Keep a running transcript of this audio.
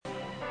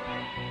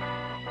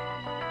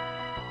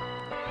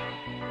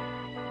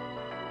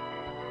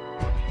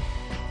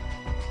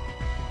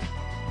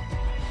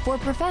For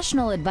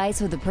professional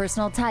advice with a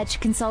personal touch,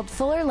 consult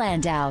Fuller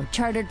Landau,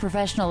 Chartered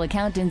Professional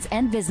Accountants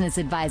and Business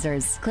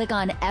Advisors. Click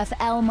on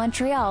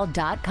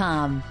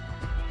flmontreal.com.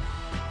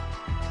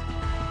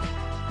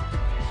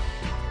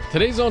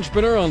 Today's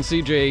Entrepreneur on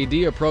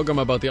CJAD, a program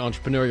about the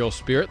entrepreneurial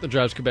spirit that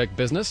drives Quebec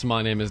business.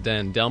 My name is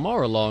Dan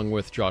Delmar, along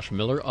with Josh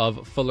Miller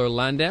of Fuller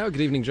Landau. Good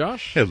evening,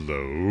 Josh.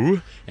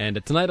 Hello.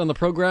 And tonight on the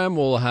program,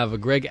 we'll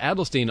have Greg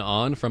Adelstein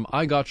on from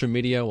iGotcha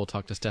Media. We'll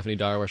talk to Stephanie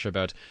Darwish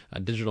about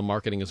digital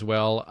marketing as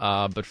well.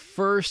 But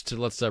first,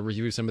 let's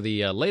review some of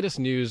the latest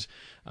news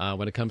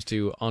when it comes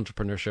to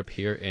entrepreneurship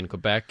here in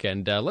Quebec.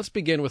 And let's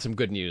begin with some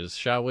good news,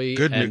 shall we?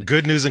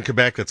 Good news in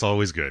Quebec, that's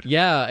always good.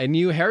 Yeah, a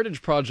new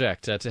heritage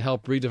project to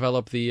help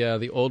redevelop the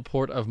old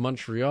port of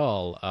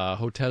Montreal,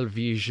 Hotel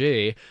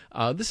Viger.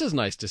 This is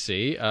nice to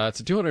see. It's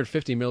a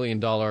 $250 million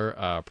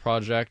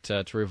project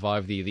to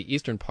revive the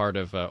eastern part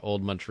of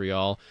old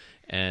Montreal,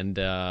 and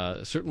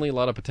certainly a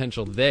lot of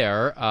potential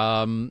there.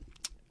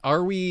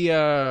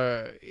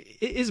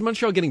 Is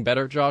Montreal getting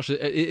better, Josh?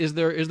 Is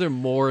there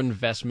more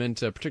investment,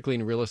 particularly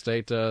in real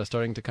estate,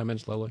 starting to come in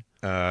slowly?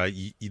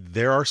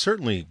 There are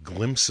certainly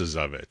glimpses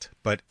of it,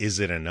 but is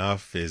it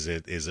enough? Is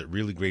it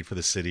really great for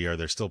the city? Are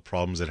there still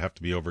problems that have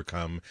to be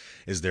overcome?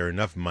 Is there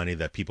enough money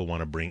that people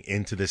want to bring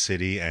into the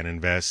city and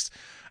invest?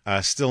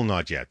 Still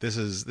not yet. This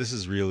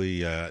is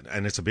really,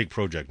 and it's a big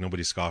project.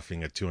 Nobody's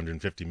scoffing at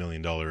 $250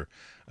 million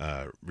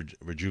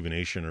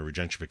rejuvenation or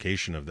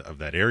regentrification of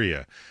that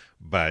area,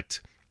 but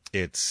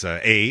it's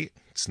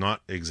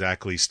not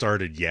exactly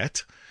started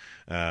yet.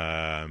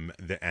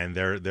 And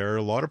there are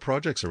a lot of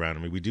projects around.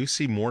 I mean, we do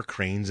see more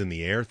cranes in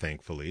the air,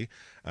 thankfully.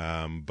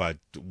 But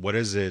what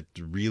does it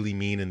really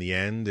mean in the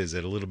end? Is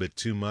it a little bit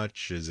too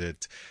much? Is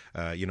it,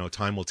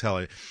 time will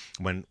tell.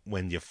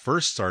 When you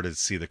first started to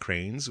see the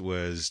cranes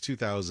was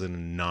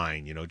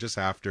 2009, just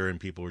after,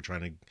 and people were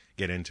trying to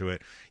get into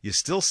it. You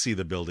still see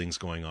the buildings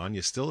going on.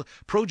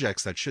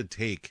 Projects that should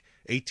take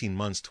 18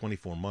 months,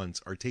 24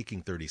 months are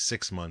taking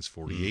 36 months,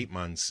 48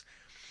 months.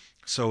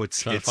 So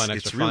it's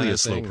really a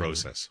slow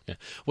process. Yeah.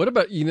 What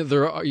about,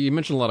 you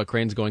mentioned a lot of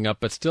cranes going up,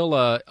 but still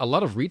a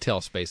lot of retail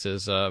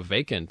spaces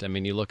vacant. I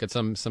mean, you look at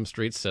some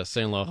streets,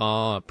 Saint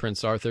Laurent,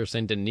 Prince Arthur,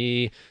 Saint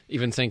Denis,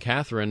 even Saint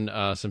Catherine,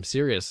 some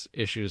serious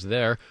issues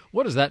there.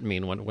 What does that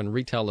mean when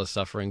retail is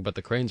suffering, but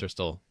the cranes are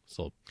still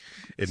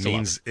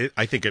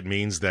I think it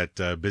means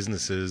that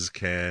businesses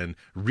can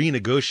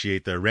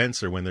renegotiate their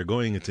rents, or when they're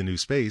going into new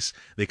space,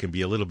 they can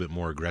be a little bit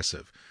more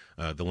aggressive.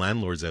 The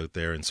landlords out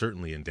there, and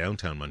certainly in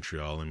downtown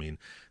Montreal, I mean,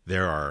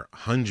 there are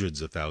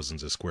hundreds of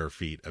thousands of square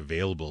feet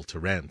available to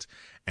rent,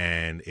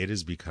 and it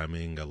is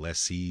becoming a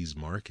lessor's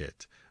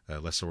market, a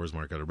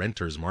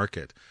renter's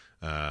market,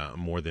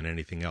 more than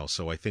anything else.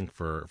 So I think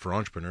for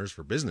entrepreneurs,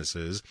 for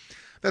businesses,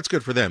 that's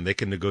good for them. They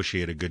can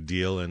negotiate a good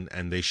deal,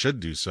 and they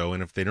should do so.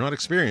 And if they're not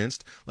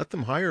experienced, let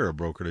them hire a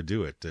broker to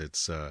do it.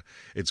 It's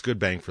good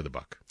bang for the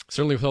buck.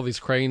 Certainly, with all these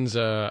cranes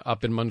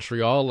up in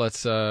Montreal,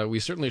 we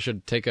certainly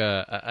should take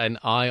an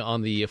eye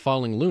on the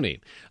falling loonie.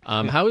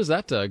 How is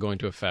that going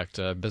to affect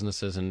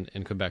businesses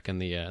in Quebec in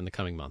the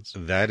coming months?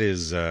 That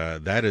is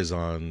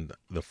on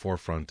the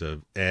forefront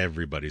of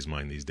everybody's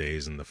mind these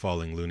days. And the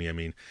falling loonie, I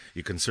mean,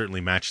 you can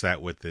certainly match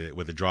that with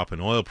the drop in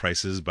oil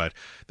prices, but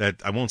that,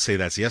 I won't say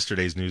that's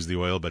yesterday's news, the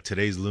oil, but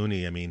today's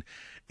loonie. I mean,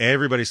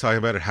 everybody's talking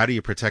about it. How do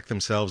you protect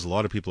themselves? A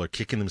lot of people are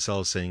kicking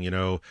themselves, saying,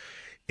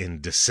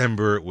 in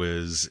December it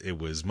was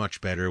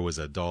much better. It was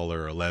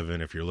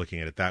 $1.11 if you're looking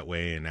at it that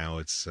way, and now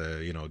it's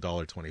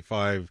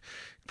 $1.25,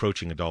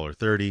 approaching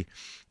 $1.30,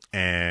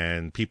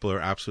 and people are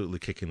absolutely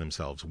kicking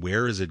themselves.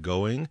 Where is it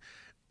going?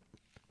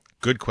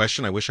 Good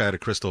question. I wish I had a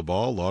crystal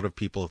ball. A lot of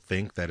people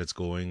think that it's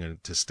going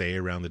to stay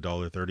around the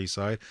 $1.30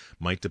 side.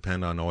 Might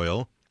depend on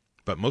oil,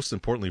 but most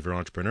importantly for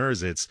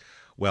entrepreneurs, it's,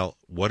 well,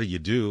 what do you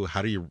do?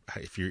 How do you,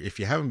 if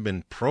you haven't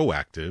been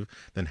proactive,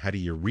 then how do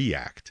you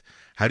react?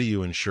 How do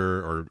you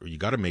ensure, or you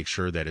got to make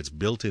sure that it's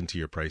built into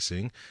your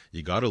pricing?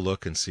 You got to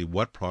look and see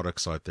what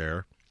products out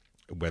there,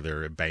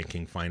 whether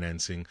banking,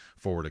 financing,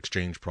 forward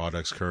exchange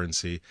products,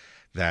 currency,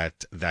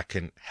 that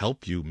can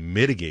help you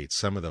mitigate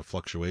some of the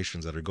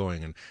fluctuations that are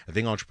going. And I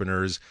think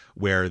entrepreneurs,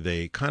 where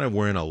they kind of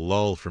were in a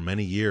lull for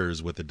many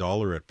years with the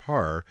dollar at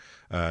par,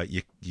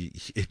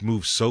 it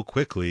moves so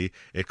quickly,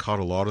 it caught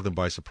a lot of them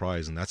by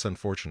surprise, and that's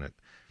unfortunate.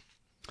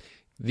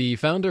 The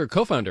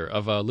co-founder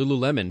of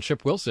Lululemon,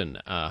 Chip Wilson,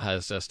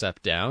 has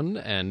stepped down,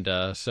 and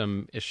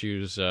some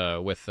issues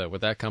with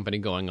that company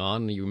going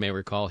on. You may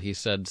recall he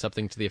said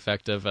something to the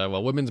effect of,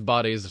 some women's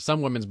bodies,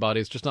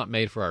 just not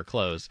made for our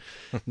clothes.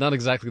 Not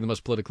exactly the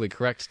most politically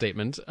correct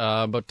statement,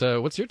 but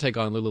what's your take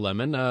on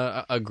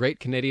Lululemon, a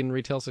great Canadian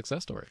retail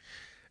success story?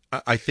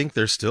 I think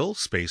there's still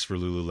space for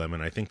Lululemon.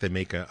 I think they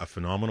make a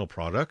phenomenal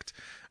product.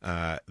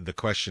 The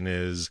question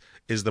is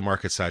the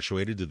market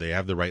saturated? Do they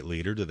have the right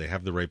leader? Do they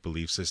have the right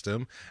belief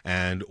system?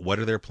 And what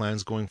are their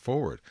plans going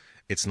forward?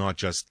 It's not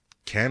just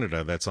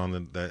Canada that's on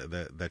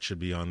that should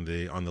be on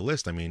the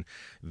list. I mean,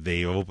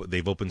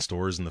 they've opened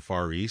stores in the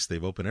Far East.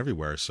 They've opened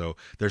everywhere. So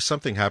there's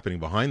something happening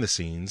behind the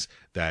scenes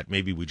that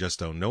maybe we just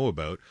don't know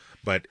about.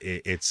 But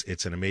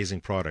it's an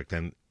amazing product.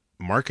 And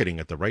marketing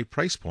at the right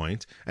price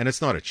point, and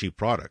it's not a cheap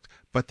product,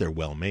 but they're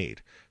well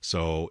made.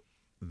 So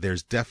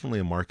there's definitely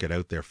a market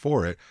out there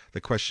for it.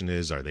 The question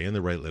is, are they in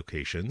the right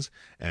locations,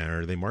 and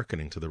are they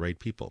marketing to the right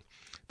people?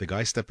 The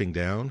guy stepping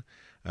down,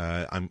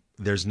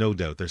 there's no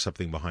doubt there's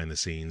something behind the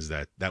scenes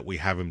that we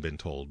haven't been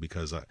told,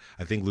 because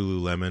I think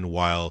Lululemon,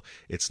 while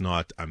it's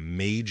not a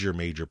major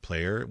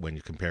player when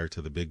you compare it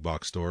to the big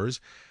box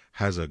stores,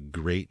 has a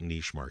great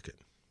niche market.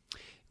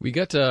 We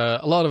get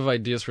a lot of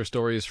ideas for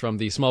stories from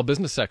the small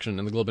business section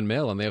in the Globe and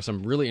Mail, and they have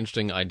some really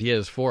interesting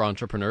ideas for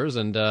entrepreneurs.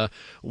 And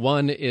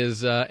one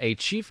is a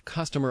chief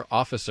customer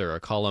officer, a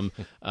column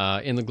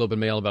in the Globe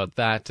and Mail about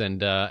that,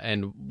 and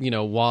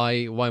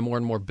why more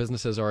and more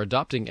businesses are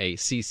adopting a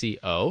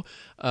CCO.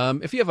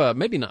 If you have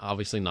maybe not,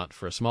 obviously not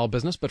for a small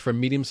business, but for a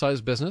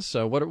medium-sized business,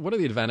 what are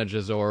the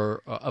advantages of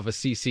a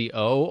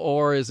CCO,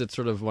 or is it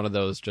sort of one of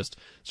those just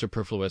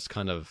superfluous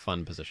kind of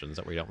fun positions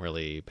that we don't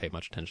really pay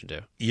much attention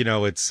to?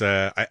 It's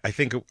I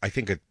think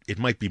it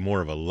might be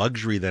more of a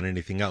luxury than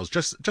anything else.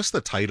 Just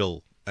the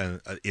title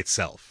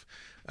itself.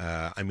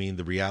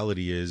 The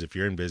reality is, if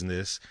you're in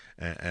business,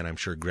 and I'm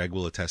sure Greg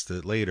will attest to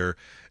it later,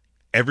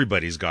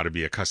 everybody's got to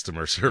be a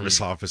customer service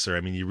officer.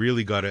 You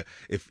really got to.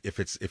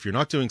 If you're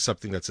not doing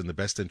something that's in the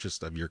best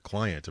interest of your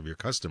client, of your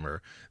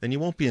customer, then you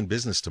won't be in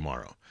business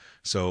tomorrow.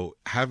 So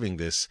having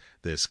this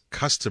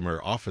customer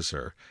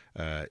officer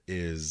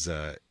is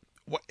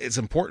it's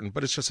important,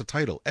 but it's just a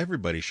title.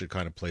 Everybody should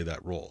kind of play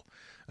that role.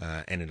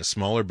 And in a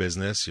smaller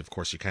business, of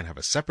course, you can't have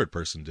a separate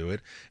person do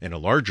it. In a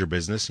larger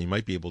business, you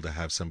might be able to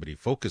have somebody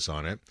focus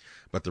on it.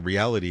 But the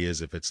reality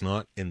is, if it's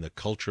not in the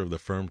culture of the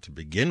firm to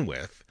begin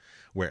with,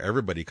 where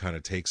everybody kind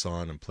of takes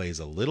on and plays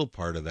a little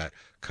part of that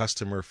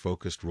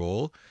customer-focused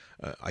role,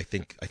 I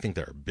think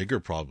there are bigger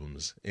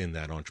problems in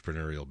that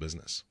entrepreneurial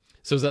business.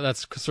 So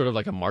that's sort of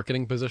like a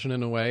marketing position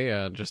in a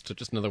way, just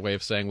another way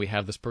of saying we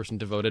have this person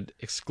devoted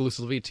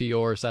exclusively to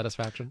your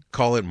satisfaction?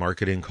 Call it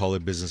marketing, call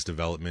it business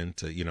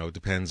development. It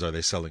depends. Are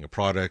they selling a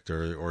product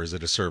or is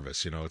it a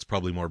service? It's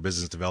probably more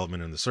business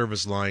development in the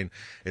service line.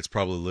 It's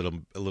probably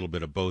a little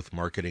bit of both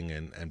marketing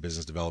and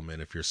business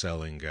development if you're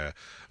selling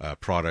a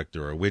product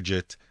or a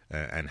widget.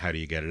 And how do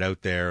you get it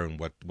out there, and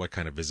what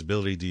kind of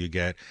visibility do you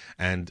get,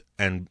 and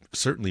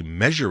certainly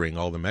measuring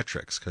all the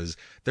metrics, because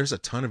there's a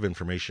ton of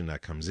information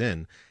that comes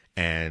in.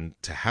 And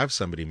to have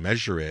somebody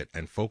measure it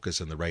and focus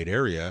in the right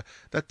area,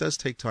 that does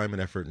take time and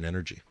effort and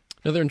energy.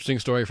 Another interesting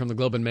story from the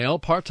Globe and Mail: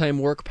 part-time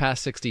work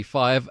past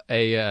 65,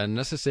 a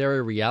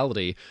necessary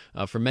reality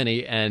for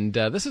many. And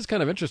this is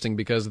kind of interesting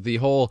because the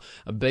whole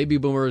baby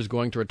boomers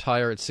going to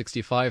retire at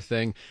 65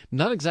 thing,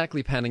 not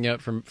exactly panning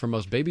out for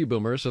most baby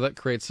boomers. So that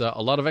creates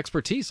a lot of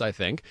expertise, I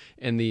think,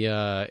 in the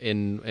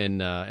in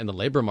the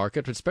labor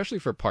market, especially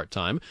for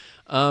part-time.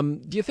 Do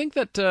you think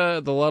that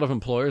a lot of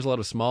employers, a lot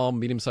of small,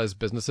 medium-sized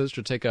businesses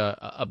should take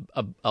a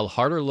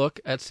harder look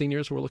at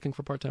seniors who are looking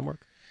for part-time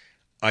work?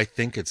 I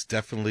think it's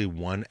definitely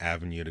one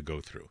avenue to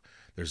go through.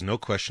 There's no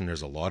question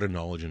there's a lot of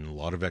knowledge and a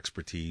lot of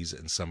expertise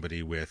in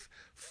somebody with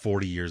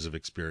 40 years of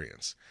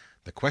experience.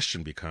 The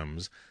question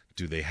becomes,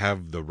 do they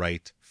have the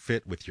right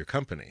fit with your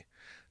company?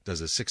 Does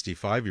a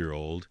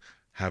 65-year-old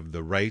have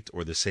the right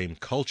or the same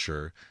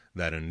culture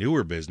that a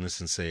newer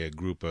business and, say, a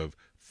group of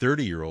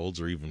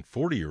 30-year-olds or even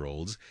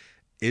 40-year-olds,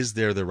 is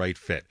there the right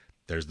fit?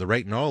 There's the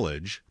right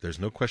knowledge. There's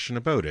no question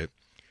about it.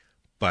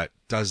 But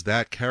does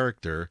that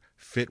character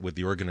fit with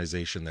the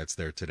organization that's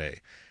there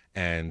today?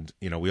 And,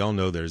 we all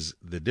know there's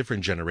the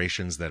different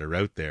generations that are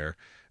out there.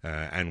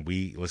 And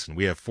we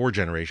have 4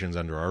 generations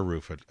under our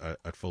roof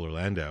at Fuller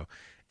Landau.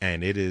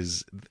 And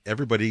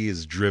everybody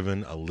is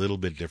driven a little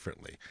bit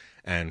differently.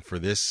 And for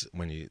this,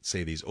 when you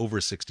say these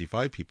over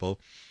 65 people,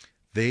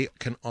 they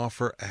can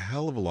offer a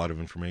hell of a lot of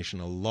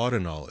information, a lot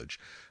of knowledge.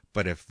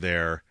 But if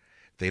they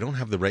don't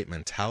have the right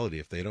mentality,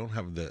 if they don't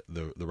have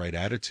the right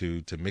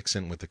attitude to mix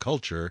in with the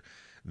culture,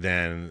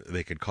 then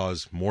they could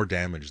cause more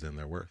damage than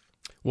they're worth.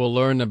 We'll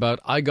learn about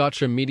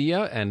iGotcha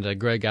Media, and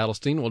Greg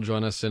Adelstein will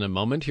join us in a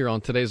moment here on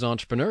Today's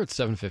Entrepreneur at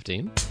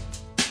 7:15.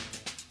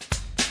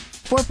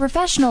 For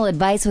professional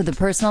advice with a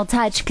personal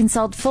touch,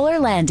 consult Fuller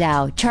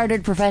Landau,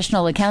 Chartered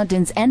Professional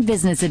Accountants and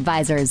Business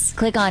Advisors.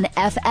 Click on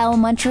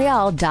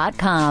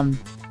flmontreal.com.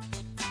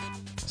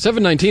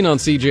 7:19 on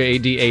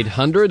CJAD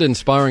 800,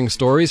 inspiring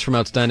stories from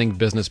outstanding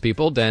business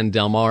people. Dan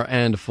Delmar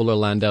and Fuller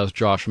Landau's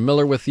Josh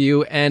Miller with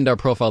you. And our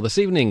profile this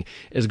evening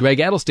is Greg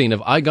Adelstein of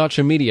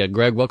iGotcha Media.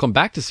 Greg, welcome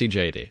back to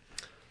CJAD.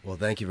 Well,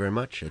 thank you very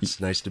much. It's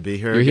nice to be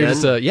here You're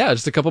again. Here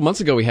just a couple months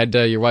ago. We had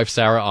your wife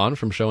Sarah on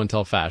from Show and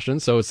Tell Fashion.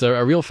 So it's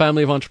a real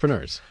family of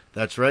entrepreneurs.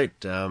 That's right.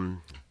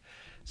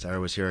 Sarah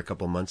was here a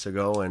couple months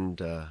ago,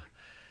 and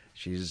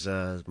she's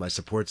my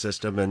support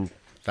system and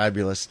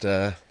fabulous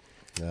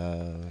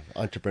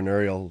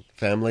entrepreneurial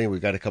family.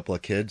 We've got a couple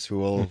of kids who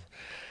will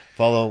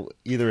follow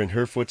either in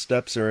her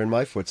footsteps or in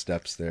my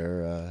footsteps.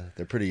 They're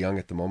pretty young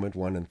at the moment,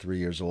 1 and 3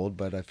 years old,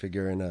 but I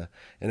figure in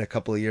a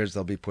couple of years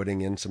they'll be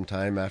putting in some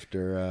time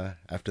after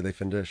they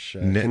finish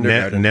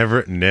kindergarten.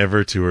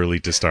 Never too early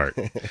to start.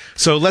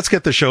 So let's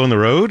get the show on the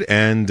road,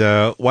 and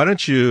why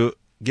don't you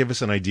give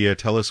us an idea?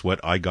 Tell us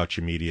what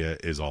iGotcha Media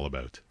is all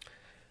about.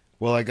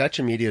 Well,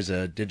 iGotcha Media is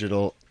a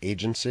digital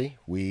agency.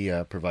 We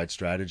provide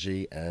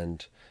strategy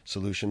and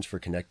solutions for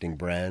connecting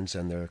brands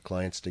and their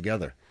clients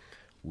together.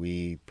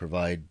 We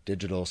provide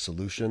digital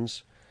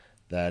solutions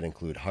that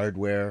include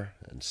hardware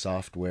and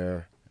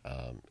software,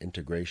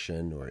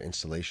 integration or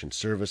installation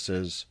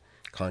services,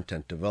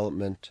 content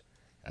development,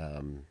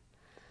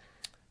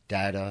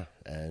 data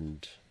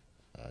and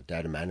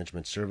data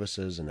management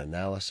services and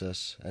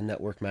analysis, and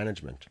network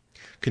management.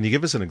 Can you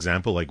give us an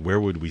example? Like, where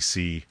would we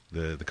see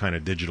the kind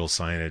of digital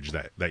signage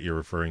that you're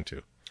referring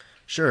to?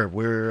 Sure.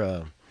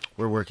 We're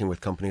working with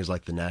companies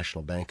like the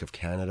National Bank of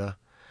Canada,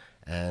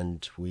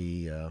 and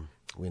we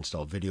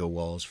install video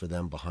walls for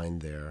them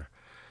behind their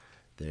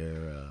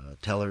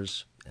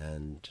tellers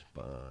and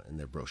in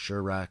their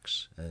brochure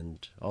racks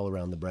and all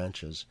around the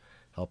branches,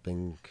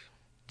 helping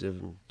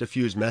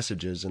diffuse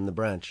messages in the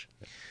branch.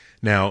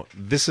 Now,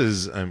 this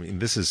is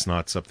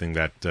not something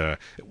that.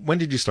 When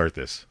did you start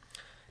this?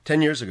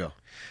 10 years ago.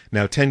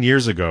 Now, 10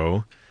 years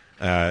ago,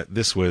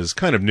 this was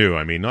kind of new.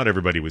 I mean, not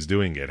everybody was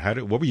doing it.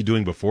 What were you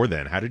doing before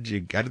then? How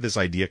did this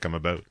idea come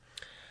about?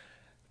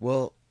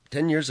 Well,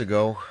 10 years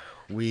ago,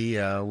 we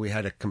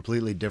had a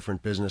completely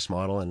different business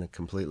model and a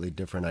completely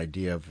different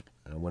idea of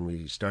when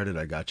we started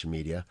iGotcha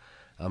Media.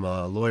 I'm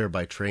a lawyer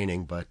by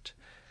training, but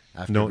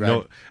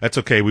no, that's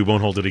okay. We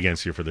won't hold it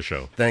against you for the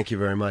show. Thank you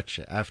very much.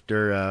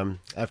 After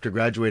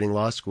graduating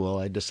law school,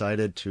 I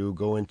decided to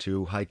go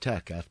into high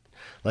tech.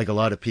 Like a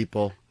lot of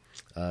people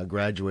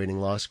graduating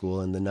law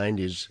school in the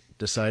 90s,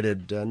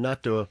 decided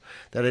that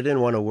I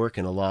didn't want to work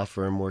in a law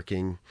firm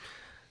working,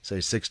 say,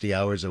 60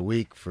 hours a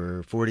week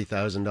for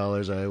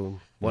 $40,000. I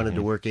wanted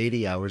to work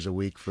 80 hours a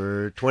week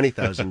for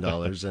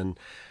 $20,000 and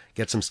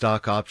get some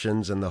stock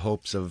options in the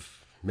hopes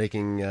of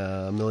making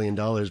 $1 million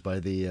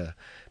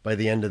by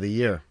the end of the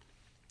year.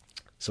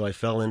 So I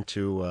fell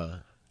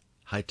into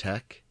high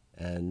tech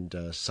and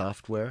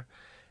software,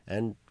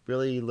 and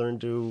really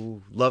learned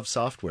to love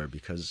software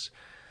because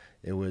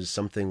it was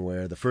something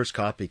where the first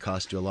copy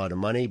cost you a lot of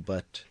money,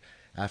 but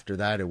after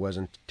that it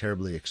wasn't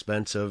terribly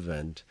expensive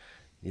and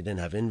you didn't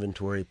have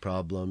inventory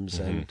problems.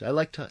 And I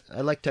liked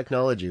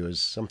technology. It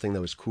was something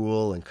that was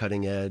cool and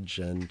cutting edge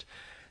and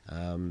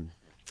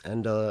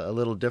a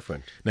little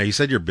different. Now, you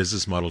said your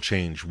business model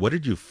changed.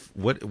 Can you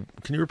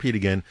repeat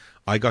again?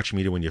 iGotcha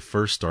Media, when you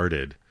first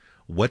started,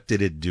 what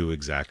did it do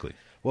exactly?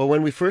 Well,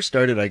 when we first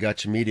started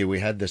iGotcha Media, we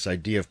had this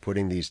idea of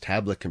putting these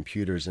tablet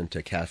computers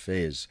into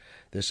cafes.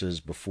 This was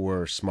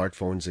before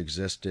smartphones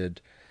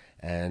existed,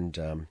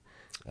 and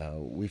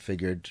we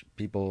figured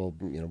people,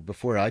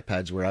 before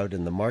iPads were out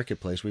in the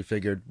marketplace, we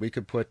figured we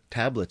could put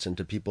tablets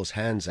into people's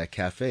hands at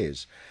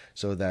cafes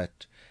so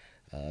that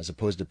as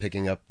opposed to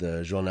picking up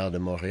the Journal de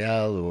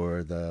Montréal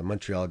or the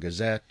Montreal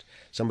Gazette,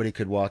 somebody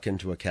could walk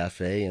into a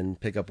cafe and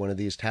pick up one of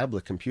these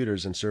tablet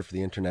computers and surf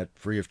the internet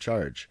free of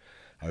charge.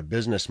 Our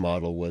business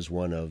model was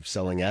one of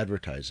selling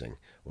advertising,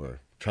 or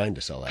trying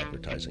to sell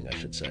advertising, I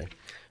should say,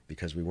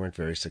 because we weren't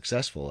very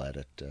successful at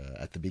it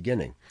at the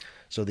beginning.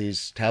 So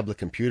these tablet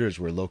computers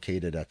were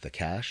located at the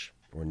cash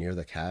or near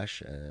the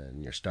cash,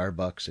 and your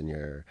Starbucks and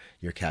your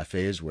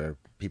cafes where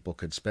people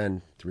could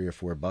spend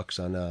 $3 or $4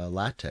 on a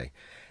latte.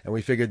 And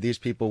we figured these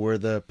people were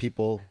the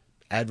people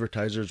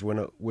advertisers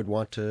would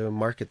want to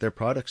market their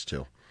products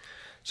to.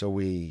 So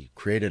we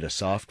created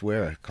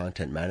a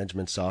content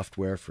management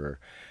software for,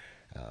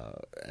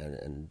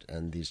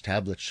 and these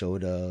tablets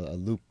showed a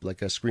loop,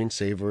 like a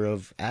screensaver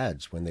of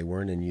ads when they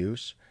weren't in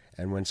use.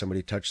 And when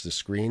somebody touched the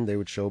screen, they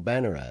would show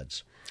banner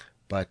ads.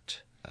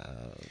 But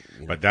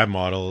that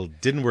model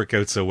didn't work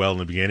out so well in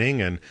the beginning,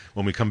 and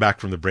when we come back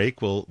from the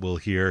break, we'll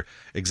hear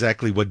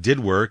exactly what did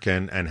work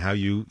and how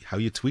you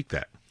tweak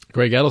that.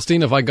 Greg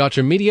Adelstein of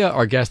iGotcha Media,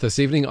 our guest this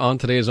evening on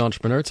today's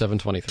Entrepreneur at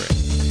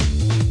 7:23.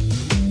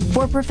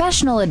 For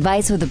professional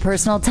advice with a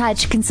personal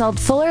touch, consult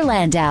Fuller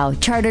Landau,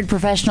 Chartered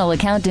Professional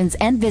Accountants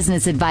and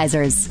Business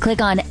Advisors. Click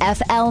on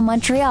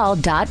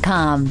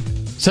flmontreal.com.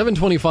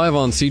 7:25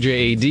 on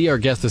CJAD. Our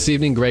guest this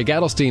evening, Greg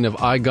Adelstein of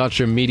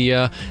iGotcha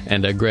Media,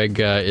 and Greg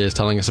is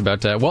telling us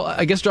about. Well,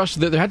 I guess, Josh,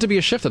 there had to be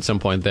a shift at some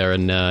point there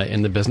in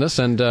the business,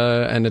 and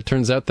it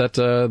turns out that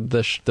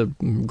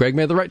Greg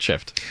made the right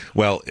shift.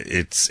 Well,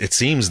 it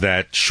seems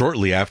that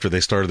shortly after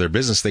they started their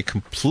business, they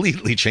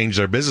completely changed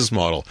their business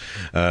model,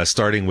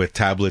 starting with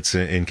tablets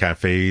in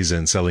cafes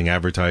and selling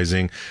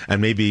advertising,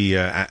 and maybe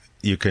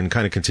you can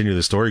kind of continue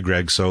the story,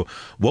 Greg. So,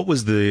 what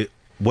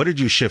did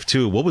you shift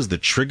to? What was the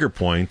trigger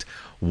point?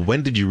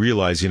 When did you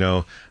realize,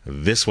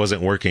 this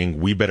wasn't working,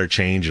 we better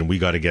change and we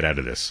got to get out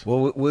of this?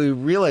 Well, we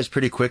realized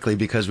pretty quickly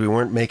because we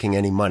weren't making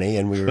any money,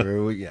 and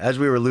as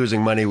we were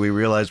losing money, we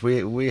realized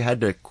we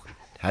had to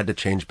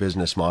change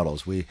business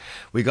models. We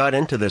got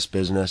into this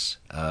business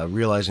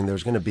realizing there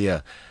was going to be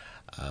a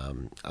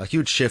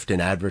huge shift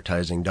in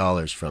advertising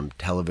dollars from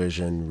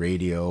television,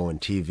 radio, and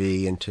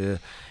TV into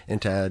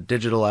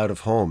digital out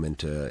of home,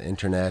 into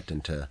internet,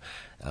 into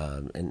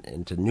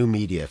new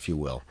media, if you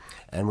will.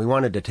 And we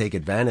wanted to take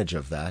advantage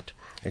of that,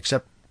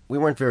 except we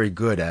weren't very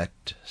good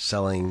at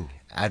selling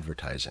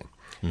advertising.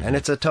 Mm-hmm. And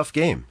it's a tough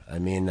game. I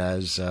mean,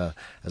 as a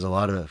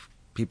lot of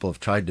people have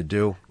tried to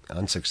do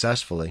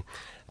unsuccessfully,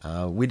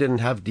 we didn't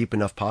have deep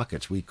enough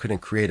pockets. We couldn't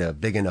create a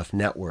big enough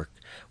network.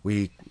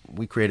 We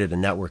created a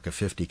network of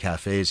 50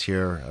 cafes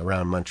here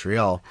around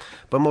Montreal,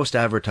 but most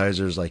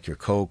advertisers like your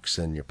Cokes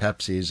and your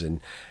Pepsis and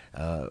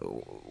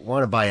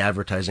want to buy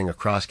advertising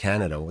across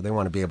Canada. They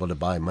want to be able to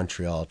buy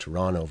Montreal,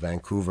 Toronto,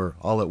 Vancouver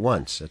all at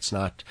once. It's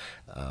not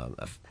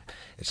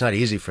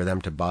easy for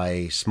them to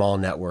buy small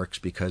networks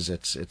because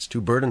it's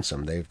too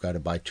burdensome. They've got to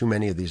buy too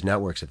many of these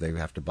networks if they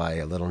have to buy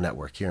a little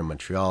network here in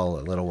Montreal,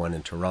 a little one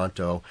in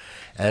Toronto.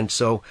 And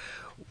so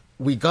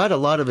we got a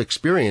lot of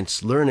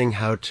experience learning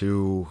how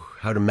to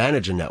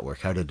manage a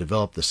network, how to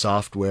develop the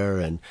software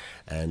and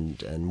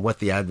what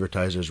the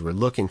advertisers were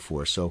looking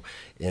for. So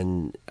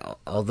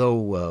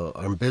although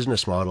our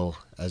business model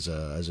as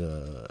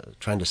a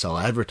trying to sell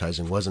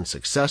advertising wasn't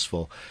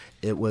successful,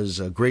 it was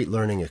a great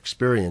learning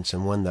experience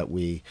and one that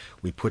we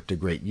put to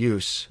great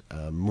use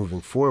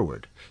moving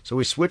forward. So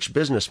we switched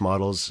business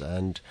models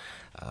and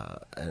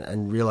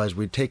realized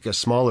we'd take a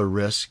smaller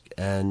risk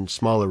and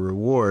smaller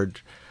reward,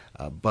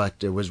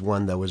 but it was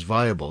one that was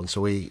viable. And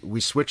so we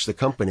switched the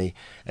company,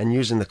 and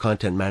using the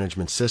content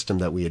management system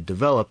that we had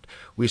developed,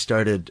 we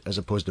started, as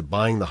opposed to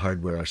buying the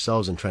hardware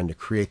ourselves and trying to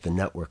create the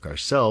network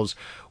ourselves,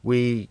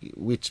 we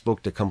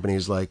spoke to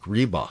companies like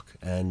Reebok,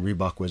 and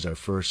Reebok was our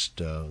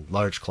first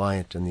large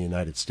client in the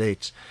United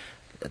States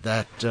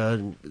that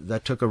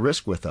took a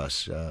risk with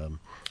us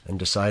and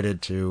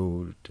decided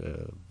to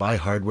buy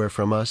hardware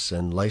from us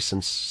and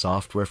license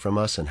software from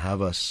us and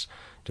have us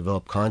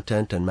develop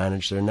content and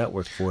manage their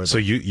network for them. So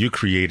you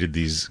created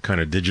these kind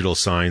of digital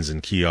signs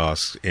and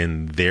kiosks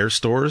in their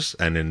stores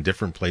and in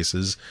different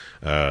places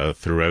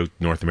throughout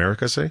North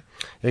America, say?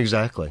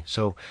 Exactly.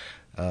 So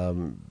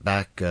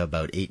back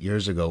about 8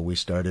 years ago, we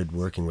started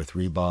working with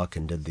Reebok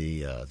and did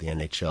the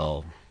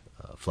NHL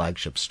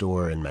flagship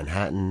store in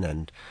Manhattan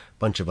and a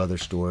bunch of other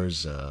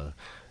stores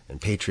in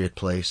Patriot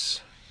Place.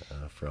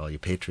 For all you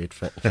Patriot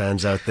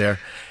fans out there.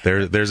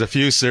 There's a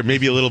few, sir,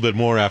 maybe a little bit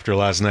more after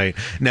last night.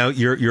 Now,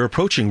 you're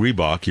approaching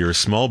Reebok. You're a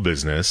small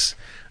business.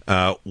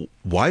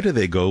 Why do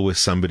they go with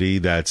somebody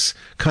that's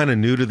kind of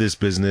new to this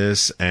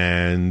business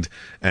and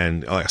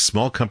a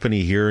small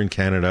company here in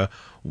Canada?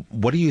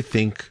 What do you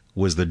think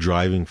was the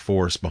driving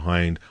force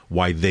behind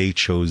why they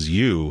chose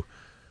you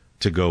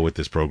to go with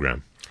this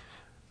program?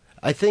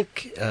 I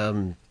think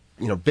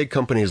big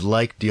companies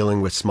like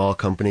dealing with small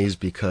companies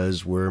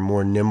because we're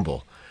more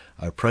nimble.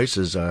 Our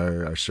prices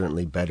are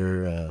certainly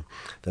better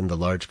than the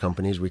large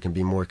companies. We can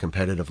be more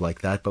competitive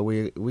like that, but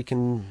we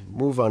can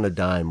move on a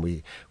dime.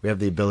 We have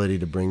the ability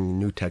to bring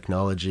new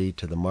technology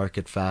to the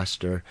market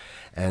faster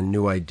and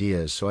new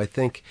ideas. So I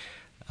think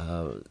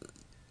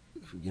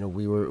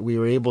we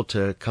were able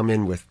to come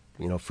in with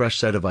fresh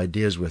set of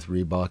ideas with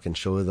Reebok and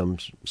show them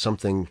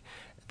something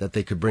that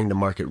they could bring to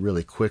market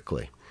really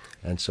quickly.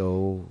 And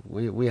so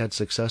we had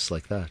success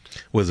like that.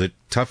 Was it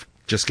tough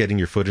just getting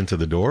your foot into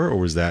the door, or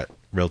was that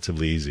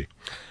relatively easy?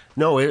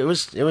 No, it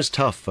was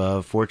tough.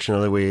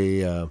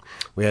 Fortunately,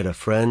 we had a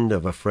friend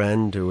of a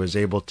friend who was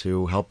able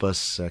to help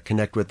us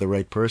connect with the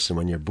right person.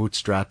 When you're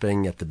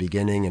bootstrapping at the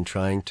beginning and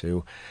trying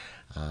to,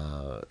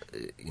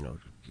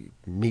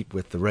 meet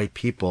with the right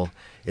people,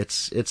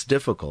 it's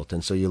difficult,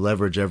 and so you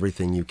leverage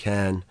everything you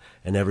can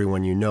and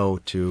everyone you know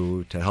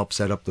to help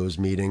set up those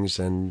meetings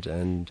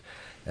and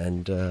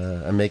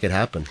make it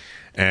happen.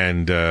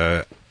 And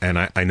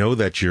I know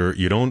that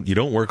you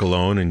don't work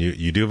alone, and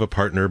you do have a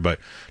partner, but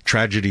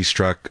tragedy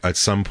struck at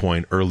some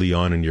point early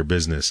on in your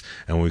business.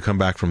 And when we come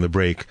back from the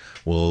break,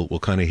 we'll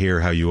kind of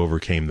hear how you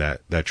overcame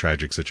that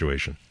tragic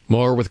situation.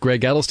 More with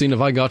Greg Adelstein of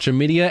iGotcha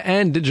Media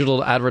and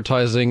digital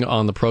advertising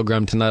on the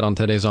program tonight on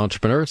Today's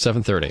Entrepreneur at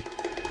 7:30.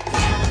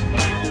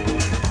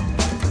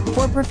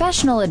 For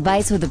professional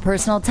advice with a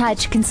personal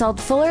touch, consult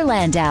Fuller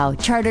Landau,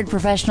 Chartered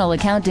Professional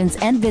Accountants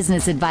and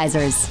Business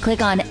Advisors.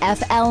 Click on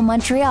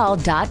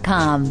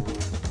flmontreal.com.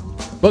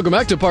 Welcome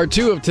back to part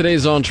 2 of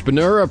Today's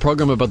Entrepreneur, a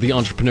program about the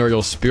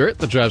entrepreneurial spirit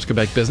that drives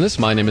Quebec business.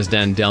 My name is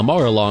Dan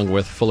Delmar, along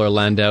with Fuller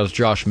Landau's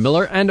Josh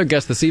Miller, and our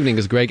guest this evening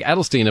is Greg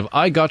Adelstein of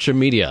iGotcha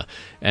Media.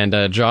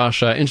 And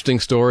Josh,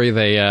 interesting story.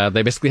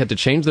 They basically had to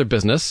change their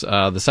business.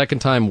 The second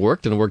time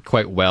worked and worked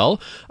quite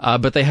well,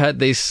 but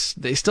they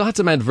still had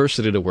some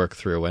adversity to work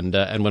through.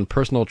 And when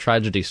personal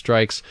tragedy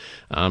strikes,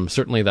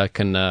 certainly that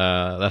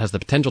has the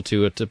potential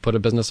to put a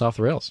business off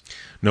the rails.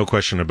 No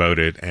question about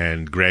it.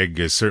 And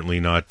Greg is certainly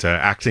not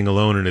acting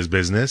alone in his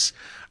business.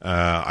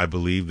 I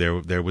believe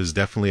there was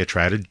definitely a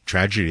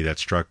tragedy that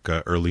struck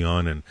early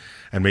on,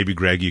 and maybe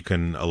Greg, you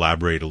can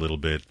elaborate a little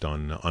bit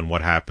on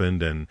what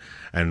happened and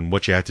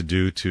what you had to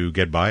do to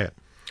get by it.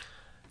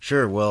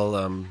 Sure.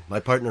 Well, my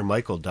partner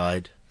Michael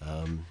died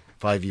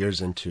 5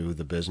 years into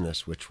the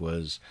business, which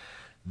was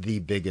the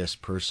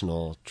biggest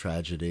personal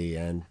tragedy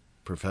and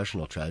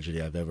professional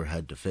tragedy I've ever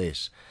had to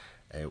face.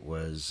 It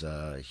was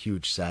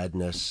huge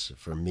sadness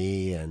for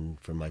me and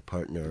for my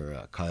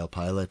partner, Kyle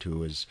Pilot, who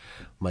was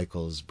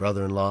Michael's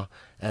brother-in-law.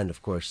 And,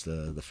 of course,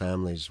 the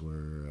families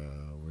were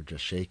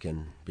just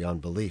shaken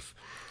beyond belief.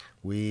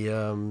 We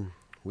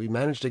we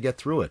managed to get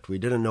through it. We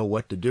didn't know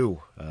what to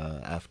do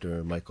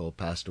after Michael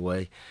passed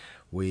away.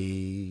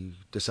 We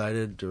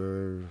decided,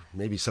 or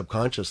maybe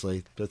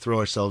subconsciously, to throw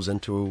ourselves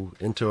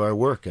into our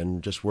work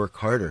and just work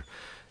harder.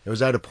 It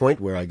was at a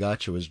point where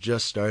iGotcha was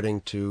just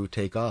starting to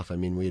take off. I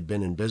mean, we had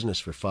been in business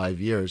for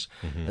 5 years.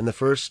 And the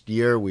first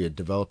year we had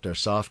developed our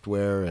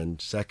software, and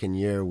second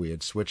year we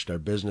had switched our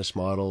business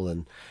model,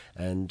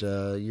 and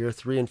year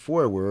 3 and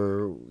 4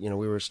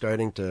 we were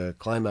starting to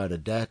climb out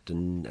of debt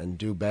and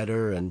do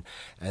better, and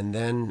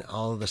then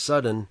all of a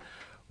sudden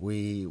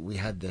we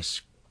had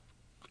this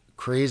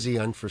crazy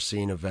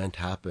unforeseen event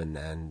happen,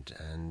 and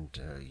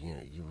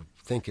you would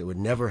think it would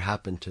never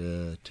happen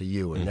to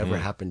you and never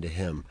happen to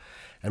him.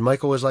 And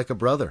Michael was like a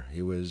brother.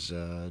 He was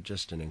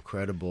just an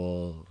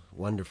incredible,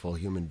 wonderful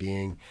human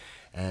being,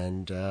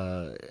 and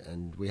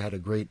we had a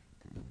great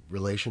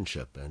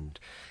relationship. And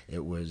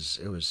it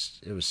was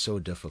so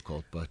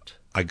difficult, but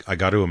I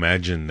got to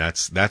imagine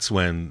that's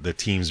when the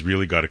teams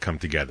really got to come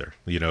together.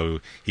 You know,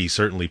 he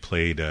certainly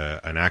played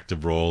an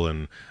active role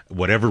in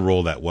whatever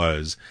role that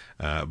was,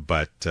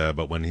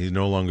 but when he's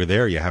no longer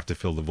there, you have to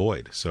fill the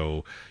void.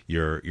 So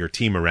your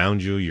team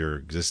around you, your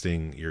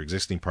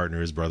existing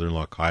partners,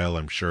 brother-in-law Kyle,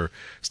 I'm sure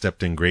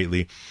stepped in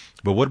greatly.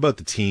 But what about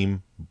the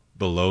team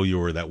below you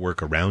or that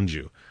work around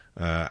you?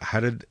 How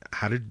did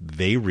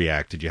they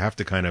react? Did you have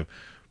to kind of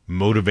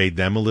motivate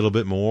them a little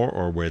bit more,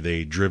 or were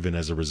they driven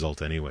as a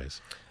result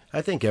anyways?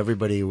 I think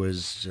everybody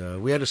was,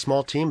 we had a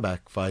small team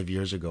back 5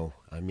 years ago.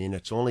 I mean,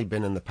 it's only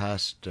been in the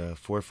past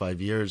 4 or 5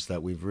 years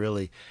that we've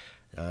really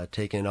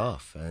taken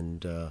off,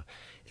 and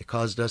it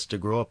caused us to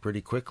grow up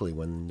pretty quickly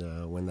when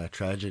that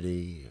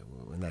tragedy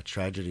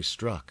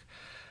struck.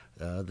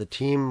 The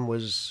team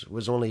was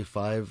only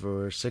 5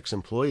 or 6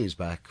 employees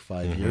back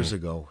 5 years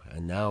ago,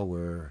 and now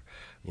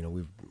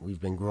we've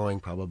been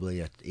growing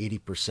probably at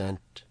 80%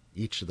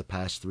 each of the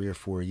past 3 or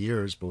 4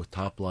 years, both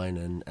top line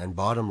and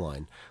bottom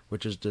line,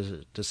 which is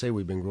to say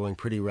we've been growing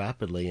pretty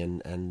rapidly,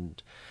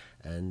 and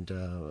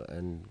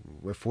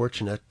we're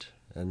fortunate,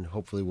 and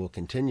hopefully we'll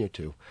continue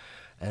to.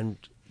 And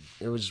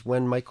it was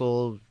when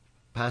Michael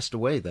passed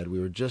away that we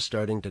were just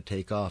starting to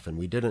take off, and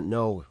we didn't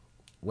know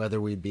whether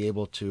we'd be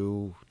able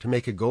to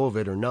make a go of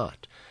it or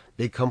not.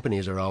 Big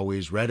companies are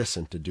always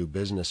reticent to do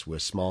business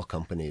with small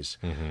companies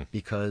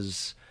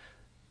because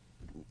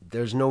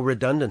there's no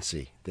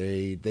redundancy.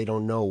 They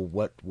don't know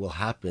what will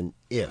happen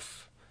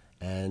if.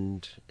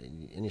 And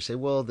you say,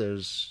 well,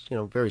 there's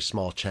very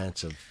small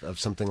chance of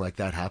something like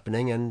that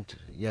happening, and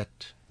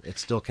yet it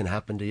still can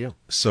happen to you.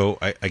 So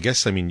I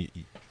guess, I mean,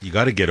 you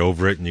got to get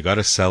over it and you got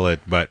to sell it,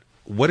 but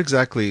what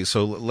exactly,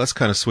 so let's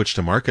kind of switch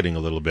to marketing a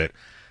little bit.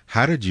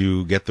 How did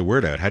you get the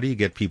word out? How do you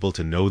get people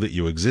to know that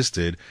you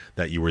existed,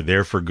 that you were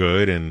there for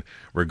good, and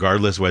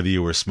regardless whether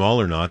you were small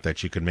or not,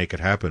 that you could make it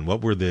happen?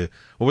 What were the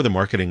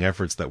marketing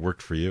efforts that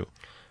worked for you?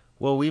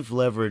 Well, we've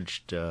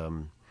leveraged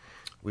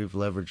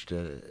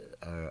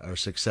our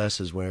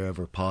successes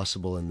wherever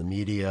possible in the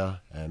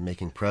media,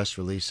 making press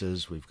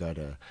releases. We've got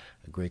a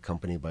great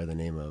company by the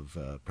name of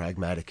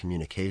Pragmatic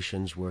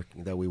Communications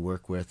that we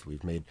work with.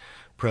 We've made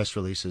press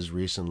releases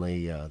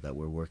recently that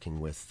we're working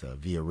with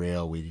Via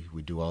Rail. We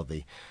do all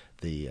the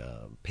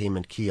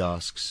payment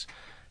kiosks,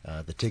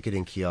 the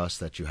ticketing kiosks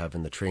that you have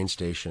in the train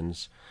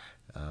stations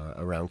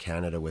around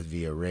Canada with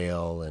Via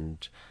Rail,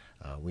 and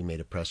we made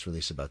a press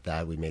release about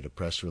that. We made a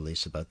press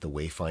release about the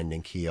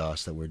wayfinding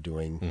kiosk that we're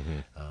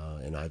doing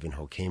in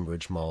Ivanhoe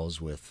Cambridge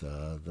malls with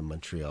the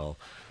Montreal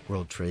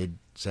World Trade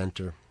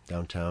Center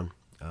downtown.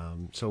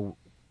 So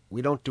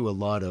we don't do a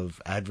lot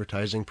of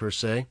advertising per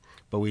se,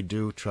 but we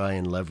do try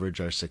and leverage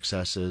our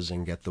successes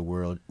and get the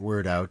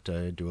word out.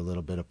 I do a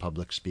little bit of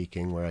public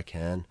speaking where I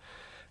can.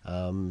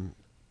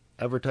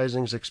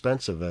 Advertising's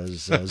expensive,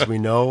 as we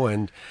know,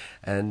 and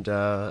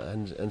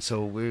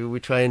so we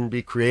try and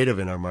be creative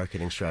in our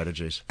marketing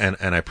strategies. And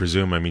I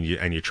presume, I mean,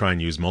 you try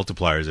and use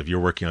multipliers. If you're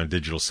working on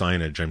digital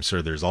signage, I'm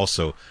sure there's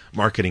also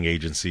marketing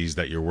agencies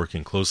that you're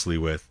working closely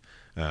with.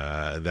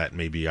 That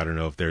maybe, I don't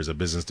know if there's a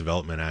business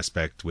development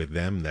aspect with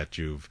them that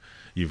you've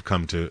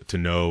come to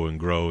know and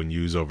grow and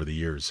use over the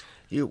years.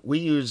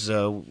 We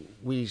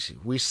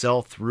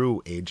sell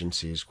through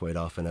agencies quite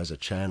often as a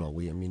channel.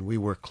 We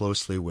work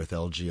closely with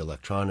LG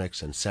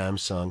Electronics and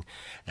Samsung,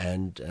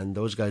 and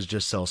those guys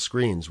just sell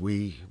screens.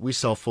 We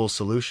sell full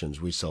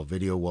solutions. We sell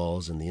video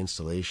walls and the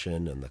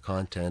installation and the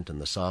content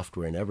and the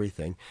software and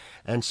everything.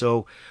 And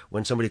so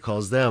when somebody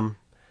calls them,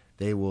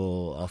 they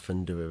will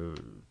often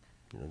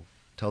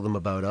tell them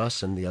about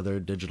us and the other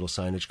digital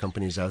signage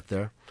companies out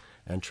there,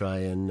 and try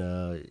and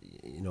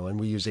and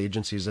we use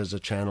agencies as a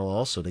channel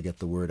also to get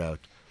the word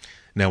out.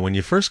 Now, when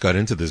you first got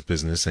into this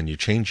business and you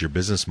changed your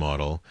business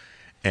model,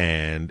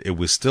 and it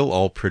was still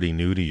all pretty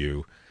new to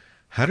you,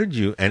 how did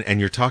you? And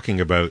you're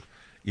talking about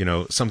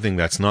something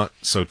that's not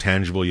so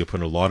tangible. You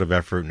put a lot of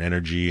effort and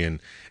energy in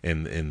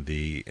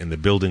the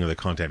building of the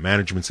content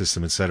management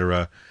system,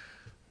 etc.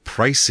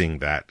 Pricing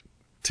that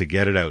to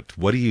get it out.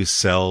 What do you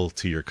sell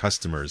to your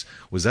customers?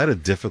 Was that a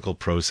difficult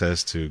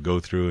process to go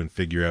through and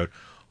figure out?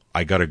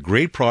 I got a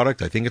great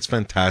product. I think it's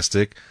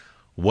fantastic.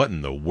 what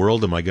in the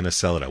world am I going to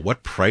sell it at?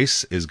 What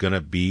price is going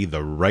to be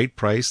the right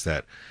price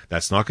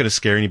that's not going to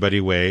scare anybody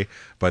away,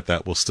 but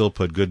that will still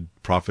put good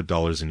profit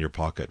dollars in your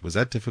pocket? Was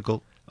that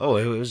difficult? Oh,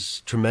 it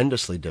was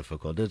tremendously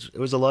difficult. It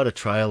was a lot of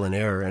trial and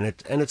error, and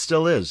it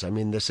still is. I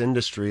mean, this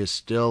industry is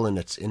still in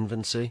its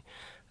infancy.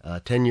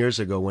 10 years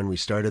ago, when we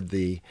started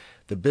the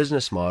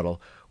business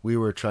model, we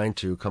were trying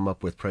to come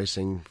up with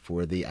pricing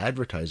for the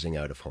advertising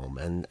out of home,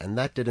 and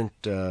that didn't,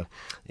 it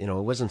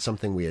wasn't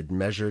something we had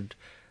measured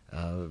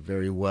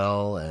very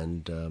well,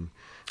 and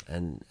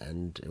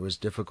it was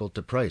difficult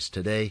to price.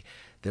 Today,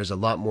 there's a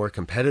lot more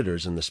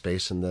competitors in the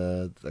space, and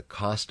the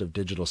cost of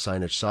digital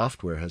signage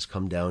software has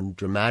come down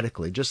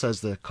dramatically, just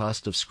as the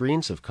cost of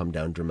screens have come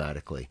down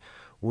dramatically.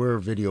 We're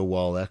video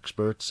wall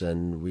experts,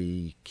 and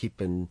we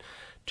keep in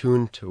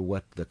tune to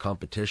what the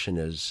competition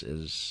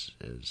is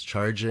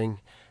charging,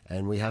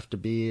 and we have to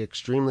be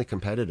extremely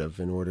competitive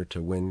in order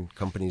to win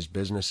companies'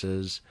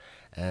 businesses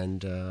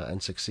and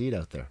succeed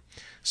out there.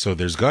 So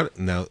there's got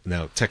now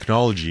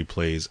technology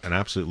plays an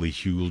absolutely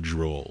huge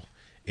role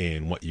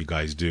in what you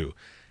guys do,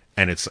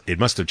 and it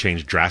must have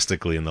changed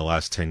drastically in the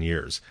last 10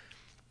 years.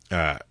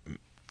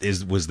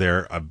 Was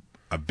there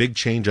a big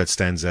change that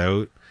stands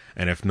out?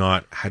 And if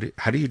not, how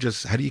do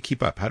you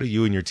keep up? How do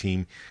you and your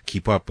team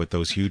keep up with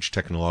those huge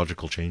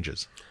technological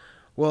changes?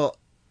 Well,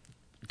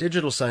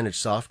 digital signage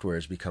software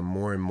has become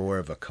more and more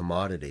of a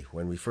commodity.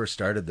 When we first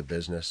started the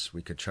business,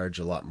 we could charge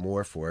a lot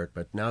more for it,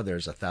 but now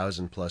there's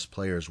 1,000+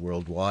 players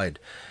worldwide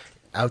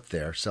out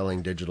there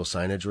selling digital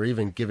signage or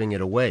even giving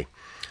it away.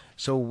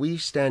 So we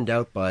stand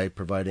out by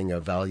providing a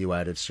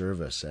value-added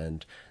service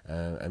and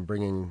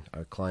bringing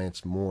our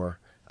clients more.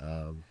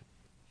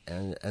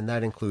 And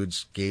that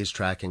includes gaze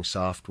tracking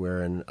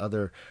software and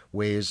other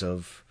ways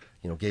of,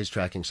 gaze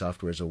tracking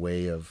software is a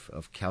way of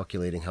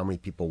calculating how many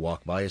people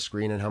walk by a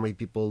screen and how many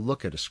people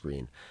look at a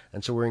screen.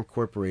 And so we're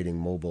incorporating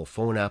mobile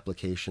phone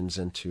applications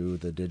into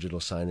the digital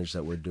signage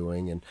that we're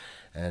doing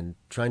and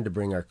trying to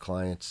bring our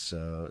clients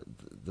the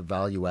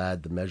value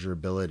add, the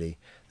measurability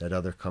that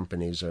other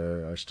companies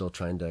are still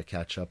trying to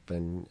catch up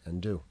and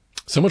do.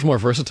 So much more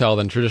versatile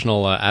than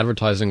traditional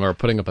advertising or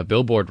putting up a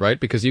billboard, right?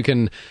 Because you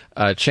can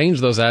change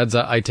those ads,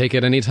 I take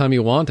it, anytime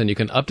you want, and you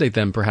can update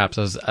them perhaps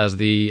as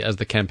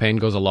the campaign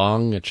goes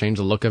along, change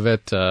the look of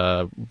it,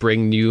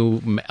 bring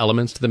new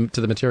elements to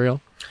the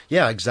material.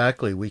 Yeah,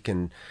 exactly. We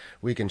can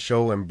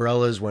show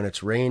umbrellas when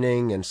it's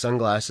raining and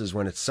sunglasses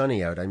when it's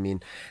sunny out. I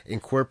mean,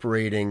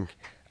 incorporating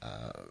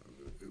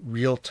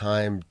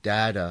real-time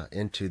data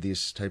into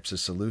these types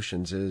of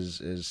solutions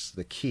is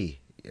the key.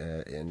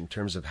 In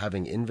terms of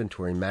having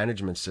inventory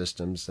management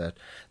systems that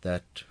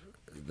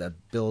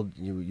build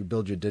you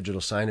build your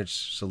digital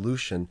signage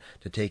solution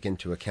to take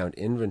into account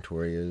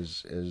inventory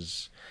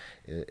is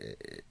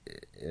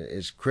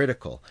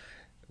critical.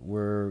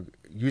 We're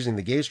using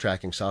the gaze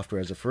tracking software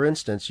as for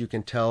instance, you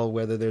can tell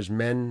whether there's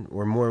men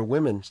or more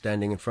women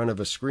standing in front of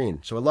a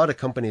screen. So a lot of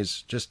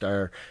companies just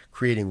are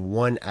creating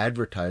one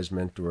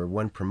advertisement or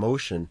one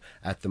promotion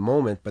at the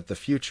moment, but the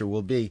future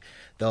will be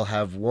they'll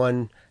have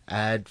one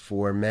ad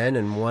for men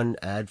and one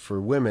ad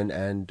for women,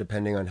 and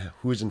depending on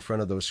who's in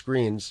front of those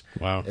screens,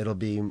 wow, it'll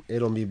be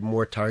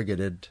more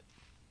targeted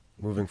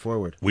moving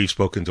forward. We've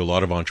spoken to a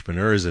lot of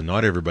entrepreneurs, and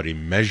not everybody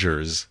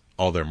measures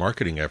all their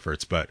marketing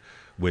efforts, but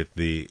with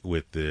the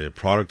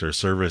product or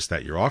service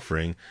that you're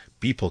offering,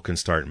 people can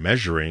start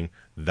measuring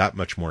that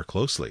much more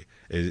closely.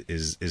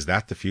 Is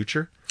that the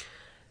future?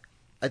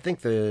 I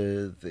think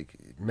the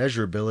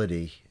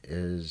measurability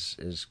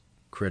is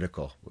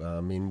critical.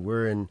 I mean,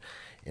 we're in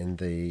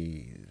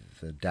the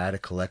data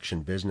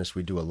collection business.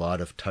 We do a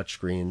lot of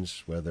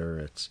touchscreens, whether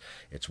it's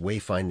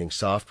wayfinding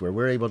software.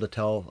 We're able to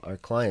tell our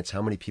clients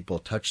how many people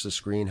touch the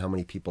screen, how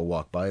many people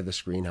walk by the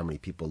screen, how many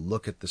people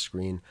look at the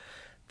screen.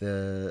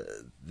 The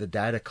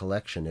data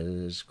collection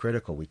is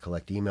critical. We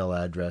collect email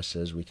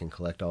addresses, we can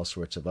collect all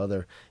sorts of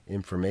other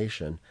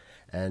information,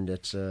 and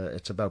it's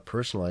about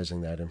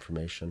personalizing that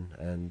information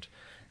and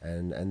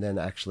then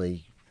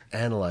actually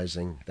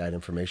analyzing that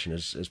information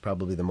is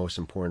probably the most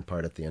important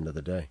part at the end of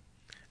the day.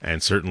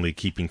 And certainly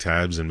keeping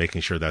tabs and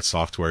making sure that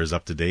software is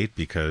up to date,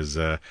 because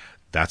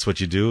that's what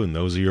you do and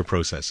those are your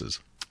processes.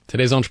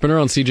 Today's entrepreneur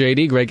on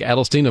CJAD, Greg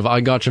Adelstein of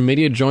iGotcha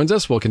Media, joins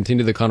us. We'll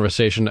continue the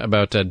conversation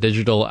about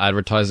digital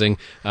advertising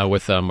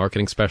with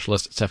marketing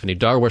specialist Stephanie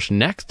Darwish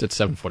next at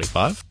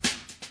 7:45.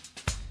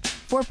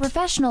 For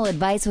professional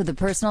advice with a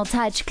personal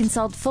touch,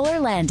 consult Fuller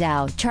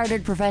Landau,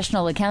 Chartered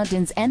Professional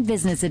Accountants and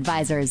Business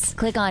Advisors.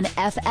 Click on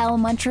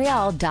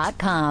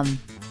flmontreal.com.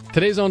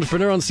 Today's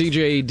entrepreneur on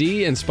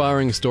CJAD,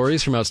 inspiring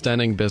stories from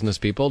outstanding business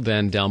people,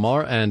 Dan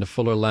Delmar and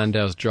Fuller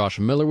Landau's Josh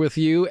Miller with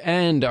you,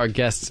 and our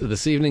guests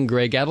this evening,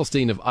 Greg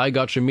Adelstein of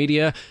iGotcha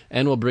Media,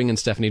 and we'll bring in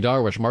Stephanie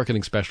Darwish,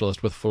 marketing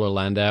specialist with Fuller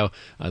Landau,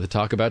 to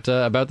talk about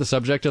the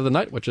subject of the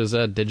night, which is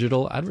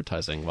digital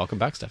advertising. Welcome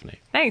back, Stephanie.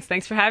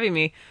 Thanks for having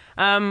me.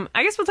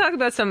 I guess we'll talk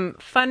about some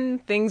fun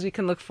things we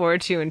can look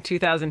forward to in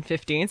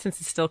 2015, since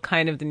it's still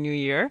kind of the new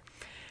year.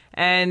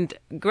 And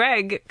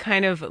Greg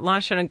kind of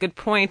launched on a good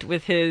point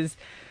with his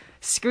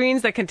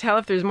screens that can tell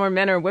if there's more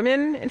men or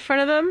women in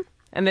front of them,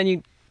 and then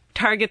you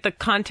target the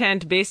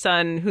content based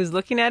on who's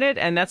looking at it,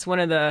 and that's one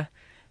of the.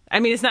 I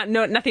mean, it's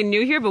nothing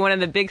new here, but one of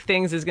the big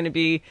things is going to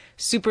be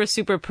super,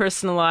 super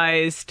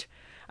personalized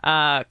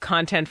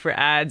content for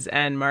ads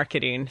and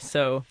marketing.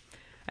 So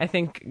I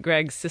think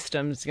Greg's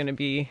system is going to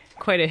be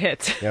quite a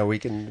hit. Yeah, we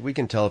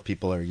can tell if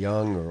people are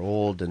young or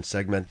old and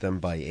segment them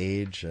by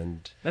age,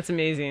 and that's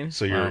amazing.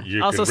 So you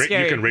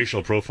scary. can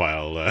racial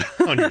profile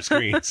on your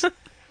screens.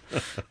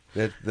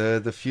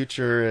 The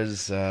future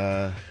is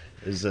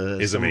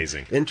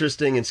amazing,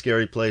 interesting and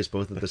scary place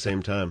both at the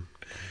same time.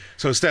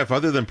 So, Steph,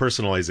 other than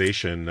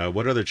personalization,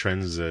 what other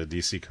trends do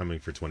you see coming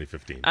for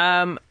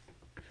 2015?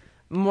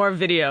 More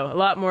video, a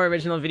lot more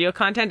original video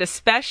content,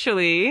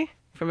 especially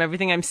from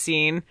everything I'm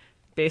seeing,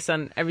 based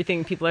on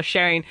everything people are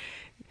sharing.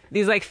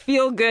 These like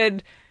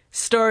feel-good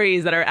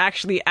stories that are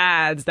actually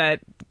ads that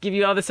give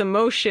you all this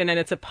emotion, and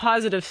it's a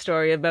positive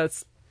story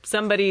about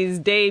somebody's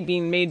day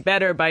being made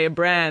better by a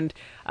brand.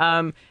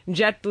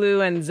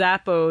 JetBlue and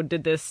Zappo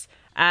did this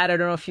ad, I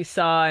don't know if you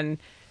saw, and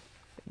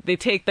they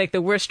take like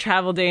the worst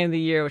travel day in the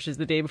year, which is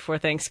the day before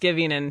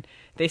Thanksgiving, and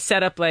they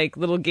set up like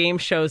little game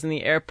shows in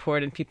the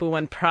airport, and people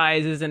won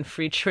prizes and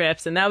free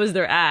trips, and that was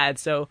their ad.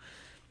 So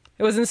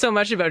it wasn't so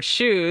much about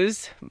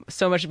shoes,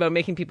 so much about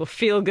making people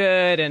feel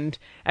good and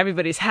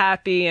everybody's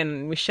happy,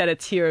 and we shed a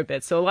tear a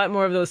bit. So a lot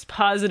more of those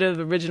positive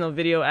original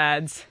video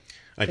ads.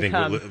 I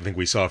think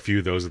we saw a few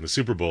of those in the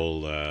Super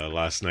Bowl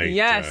last night.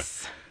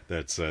 Yes.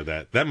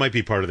 That might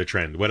be part of the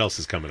trend. What else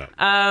is coming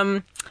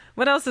up?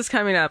 What else is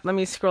coming up? Let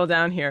me scroll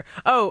down here.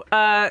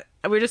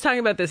 We were just talking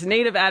about this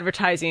native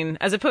advertising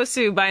as opposed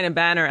to buying a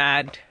banner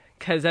ad,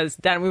 because as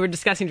Dan, we were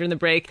discussing during the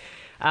break,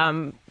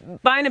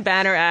 buying a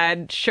banner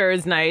ad sure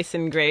is nice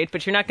and great,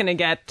 but you're not going to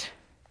get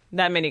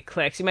that many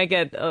clicks. You might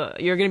get,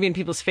 you're going to be in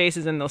people's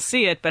faces and they'll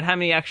see it, but how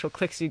many actual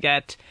clicks you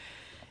get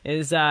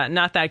is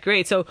not that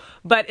great. So,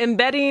 but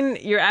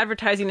embedding your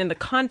advertising in the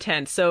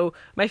content. So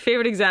my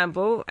favorite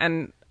example,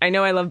 and I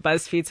know I love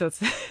BuzzFeed, so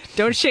it's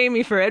don't shame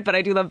me for it, but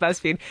I do love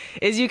BuzzFeed,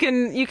 is you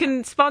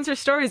can sponsor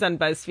stories on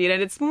BuzzFeed,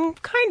 and it's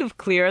kind of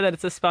clear that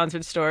it's a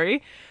sponsored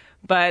story,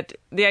 but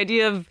the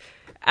idea of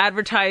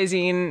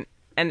advertising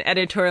and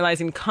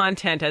editorializing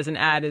content as an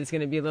ad is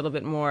going to be a little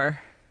bit more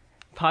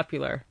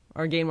popular,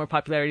 or gain more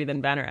popularity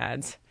than banner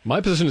ads.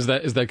 My position is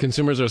that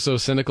consumers are so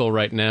cynical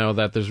right now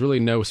that there's really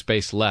no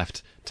space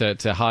left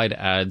to hide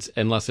ads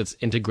unless it's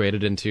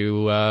integrated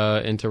into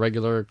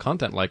regular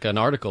content, like an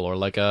article or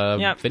like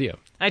a video.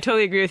 I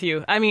totally agree with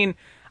you. I mean,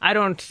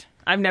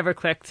 I've never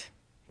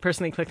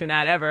personally clicked an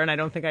ad ever, and I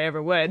don't think I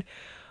ever would.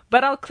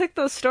 But I'll click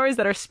those stories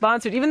that are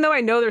sponsored, even though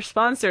I know they're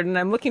sponsored and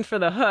I'm looking for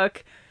the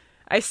hook.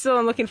 I still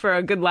am looking for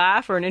a good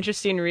laugh or an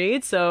interesting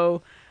read.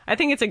 So I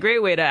think it's a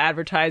great way to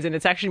advertise, and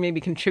it's actually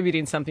maybe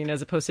contributing something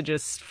as opposed to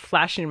just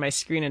flashing my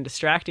screen and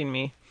distracting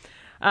me.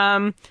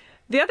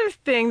 The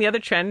other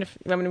trend, if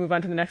you want me to move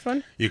on to the next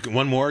one?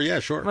 One more? Yeah,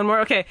 sure. One more?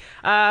 Okay.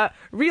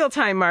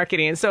 Real-time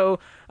marketing. So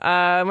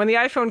when the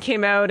iPhone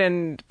came out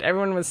and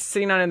everyone was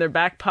sitting on it in their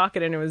back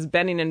pocket and it was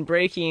bending and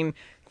breaking,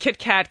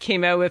 KitKat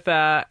came out with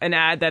an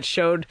ad that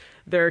showed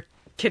their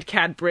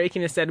KitKat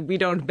breaking. It said, "We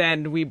don't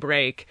bend, we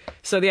break."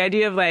 So the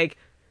idea of like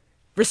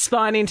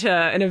responding to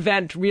an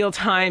event real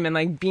time and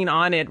like being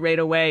on it right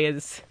away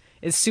is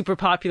super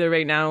popular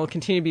right now. It will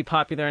continue to be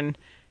popular, and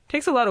it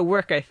takes a lot of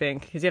work, I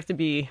think, because you have to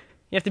be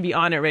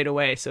on it right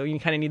away. So you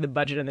kind of need the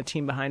budget and the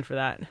team behind for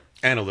that.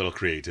 And a little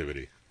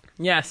creativity.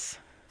 Yes.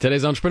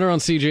 Today's Entrepreneur on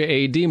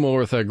CJAD, more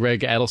with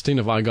Greg Adelstein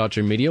of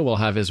iGotcha Media. We'll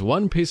have his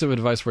one piece of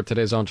advice for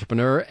today's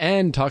entrepreneur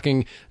and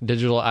talking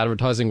digital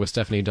advertising with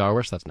Stephanie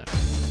Darwish. That's next.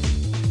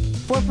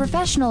 For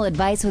professional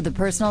advice with a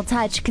personal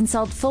touch,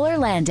 consult Fuller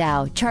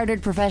Landau,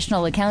 Chartered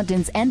Professional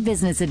Accountants and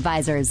Business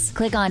Advisors.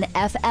 Click on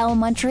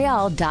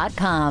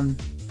flmontreal.com.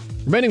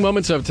 Remaining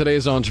moments of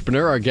today's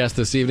entrepreneur, our guest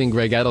this evening,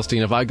 Greg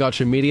Adelstein of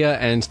iGotcha Media,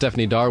 and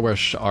Stephanie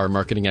Darwish, our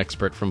marketing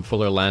expert from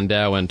Fuller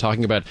Landau, and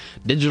talking about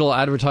digital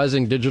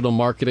advertising, digital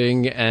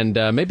marketing, and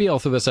maybe I'll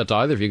throw this out to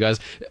either of you guys.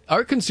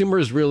 Are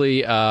consumers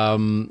really,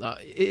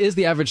 is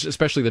the average,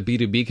 especially the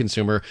B2B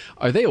consumer,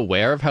 are they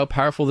aware of how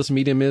powerful this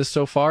medium is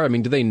so far? I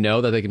mean, do they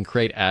know that they can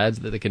create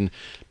ads, that they can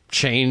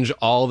change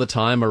all the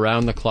time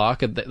around the clock,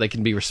 that they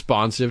can be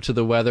responsive to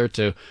the weather,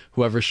 to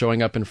whoever's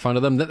showing up in front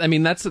of them? I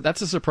mean, that's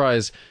a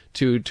surprise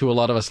to a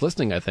lot of us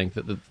listening, I think,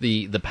 that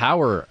the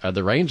power,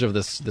 the range of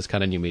this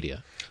kind of new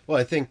media. Well,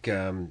 I think,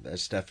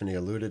 as Stephanie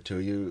alluded to,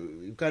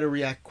 you've got to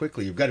react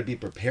quickly. You've got to be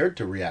prepared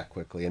to react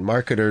quickly. And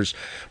marketers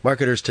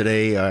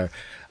today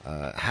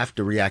have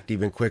to react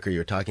even quicker.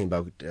 You're talking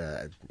about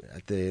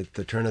at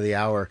the turn of the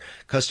hour,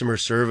 customer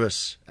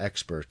service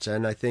experts,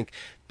 and I think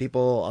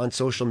people on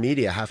social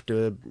media have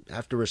to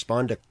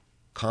respond to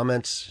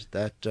comments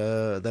that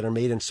are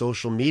made in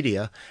social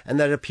media and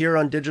that appear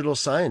on digital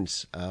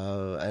signs,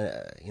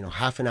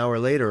 half an hour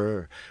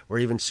later or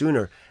even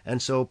sooner. And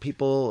so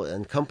people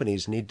and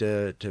companies need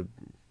to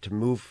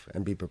move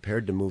and be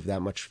prepared to move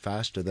that much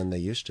faster than they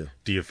used to.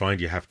 Do you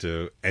find you have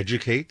to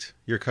educate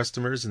your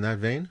customers in that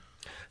vein?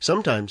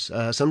 Sometimes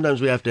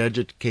we have to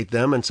educate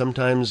them, and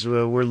sometimes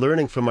we're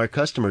learning from our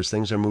customers.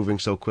 Things are moving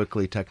so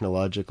quickly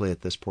technologically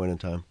at this point in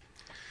time.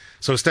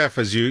 So, Steph,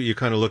 as you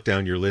kind of look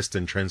down your list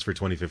and trends for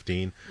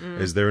 2015,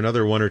 is there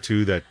another one or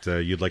two that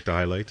you'd like to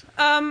highlight?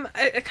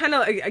 I kind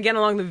of, again,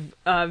 along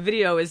the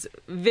video is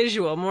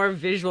more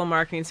visual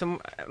marketing, so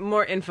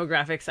more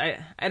infographics.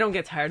 I don't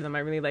get tired of them. I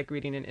really like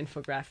reading an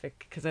infographic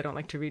because I don't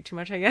like to read too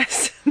much, I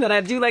guess. But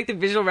I do like the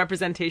visual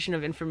representation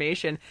of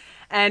information.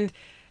 And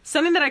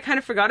something that I kind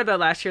of forgot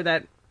about last year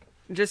that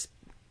just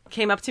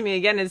came up to me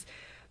again is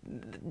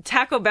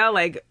Taco Bell,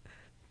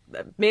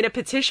 made a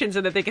petition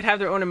so that they could have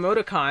their own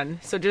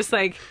emoticon. So just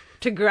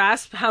to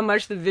grasp how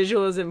much the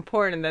visual is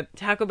important, that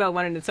Taco Bell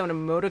wanted its own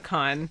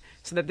emoticon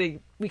so that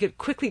we could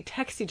quickly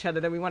text each other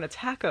that we want a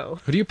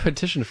taco. Who do you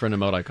petition for an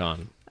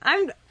emoticon? I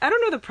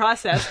don't know the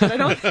process, but I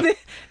don't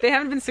they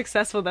haven't been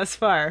successful thus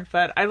far.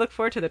 But I look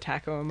forward to the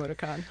taco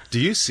emoticon. Do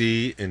you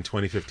see in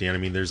 2015? I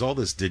mean, there's all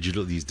these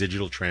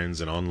digital trends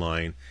and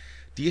online.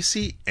 Do you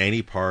see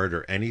any part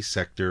or any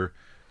sector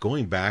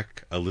going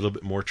back a little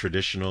bit more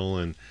traditional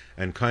and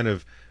kind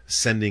of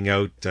sending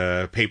out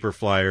paper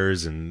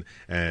flyers and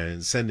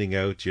sending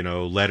out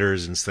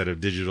letters instead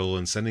of digital,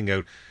 and sending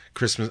out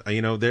Christmas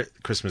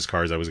Christmas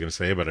cards, I was going to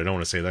say, but I don't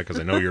want to say that because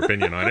I know your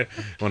opinion on it.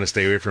 I want to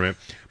stay away from it.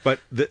 But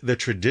the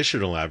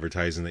traditional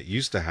advertising that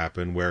used to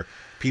happen, where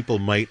people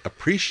might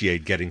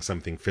appreciate getting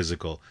something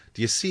physical,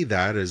 do you see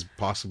that as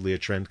possibly a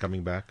trend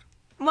coming back?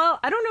 Well,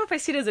 I don't know if I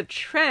see it as a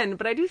trend,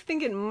 but I do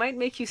think it might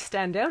make you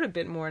stand out a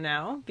bit more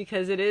now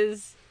because it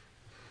is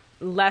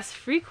less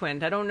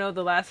frequent. I don't know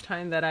the last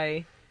time that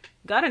I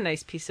got a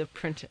nice piece of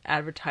print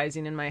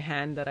advertising in my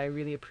hand that I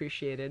really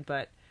appreciated,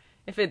 but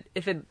if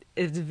it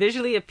is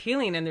visually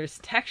appealing and there's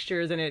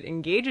textures and it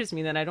engages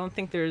me, then I don't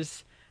think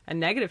there's a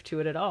negative to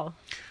it at all.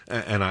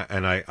 And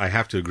I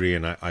have to agree,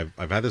 and I've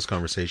had this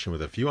conversation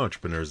with a few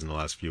entrepreneurs in the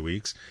last few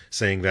weeks,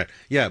 saying that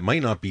it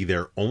might not be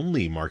their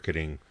only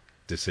marketing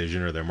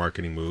decision or their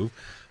marketing move,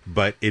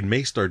 but it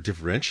may start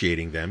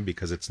differentiating them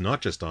because it's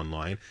not just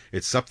online,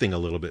 it's something a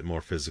little bit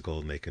more physical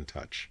and they can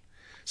touch.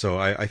 So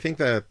I think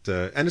that,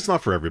 and it's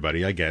not for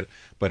everybody, I get,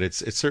 but it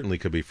certainly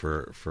could be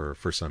for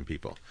some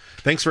people.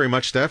 Thanks very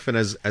much, Steph. And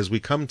as we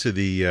come to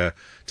the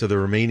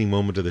remaining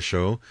moment of the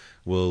show,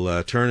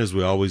 we'll turn, as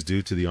we always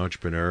do, to the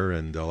entrepreneur,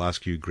 and I'll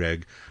ask you,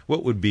 Greg,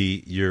 what would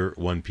be your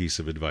one piece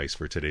of advice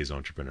for today's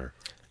entrepreneur?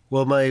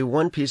 Well, my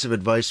one piece of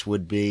advice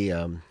would be,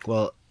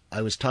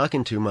 I was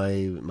talking to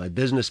my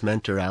business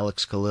mentor,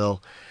 Alex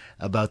Khalil,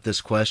 about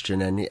this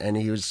question, and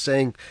he was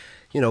saying,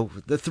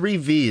 the 3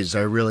 V's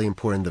are really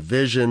important: the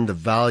vision, the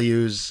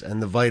values,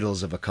 and the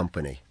vitals of a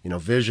company.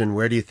 Vision,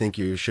 where do you think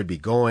you should be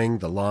going,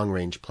 the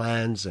long-range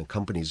plans and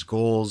company's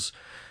goals,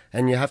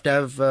 and you have to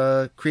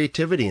have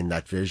creativity in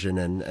that vision,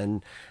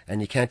 and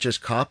you can't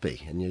just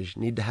copy, and you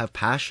need to have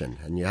passion,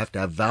 and you have to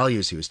have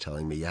values, he was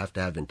telling me. You have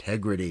to have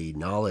integrity,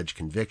 knowledge,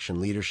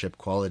 conviction, leadership,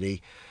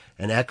 quality,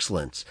 and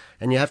excellence.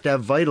 And you have to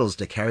have vitals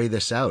to carry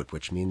this out,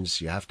 which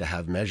means you have to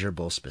have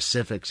measurable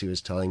specifics, he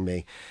was telling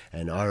me,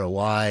 and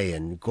ROI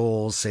and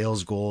goals,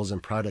 sales goals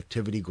and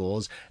productivity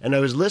goals. And I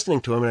was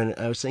listening to him and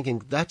I was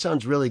thinking, that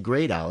sounds really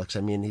great, Alex.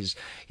 I mean,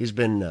 he's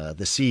been the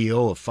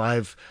CEO of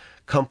 5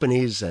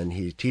 companies, and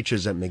he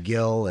teaches at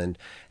McGill,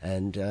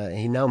 and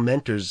he now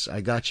mentors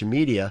iGotcha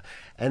Media,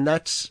 and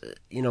that's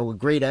a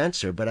great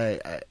answer. But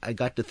I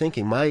got to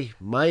thinking,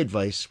 my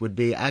advice would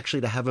be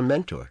actually to have a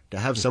mentor, to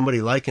have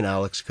somebody like an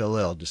Alex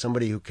Khalil, to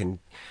somebody who's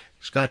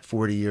got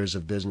 40 years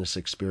of business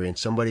experience,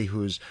 somebody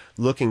who's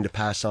looking to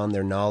pass on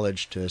their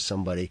knowledge to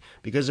somebody,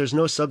 because there's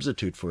no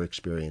substitute for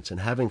experience. And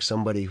having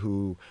somebody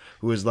who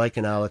is like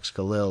an Alex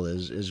Khalil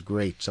is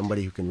great,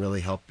 somebody who can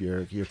really help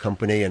your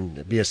company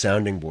and be a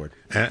sounding board.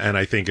 And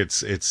I think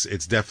it's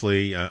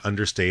definitely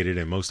understated,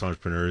 and most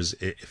entrepreneurs,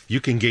 if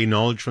you can gain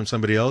knowledge from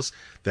somebody else,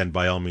 then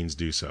by all means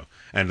do so.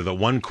 And the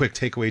one quick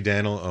takeaway,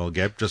 Dan, I'll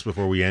get just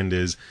before we end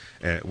is,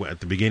 at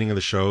the beginning of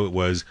the show, it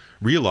was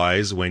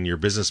realize when your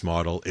business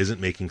model isn't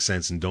making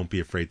sense and don't be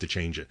afraid to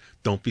change it.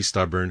 Don't be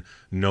stubborn.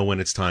 Know when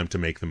it's time to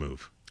make the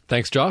move.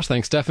 Thanks, Josh.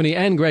 Thanks, Stephanie.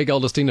 And Greg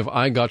Adelstein of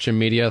iGotcha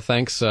Media.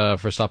 Thanks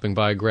for stopping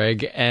by,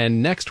 Greg.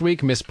 And next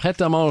week, Miss Prête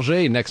à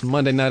Manger, next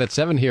Monday night at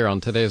 7 here on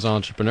Today's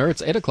Entrepreneur.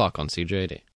 It's 8 o'clock on CJAD.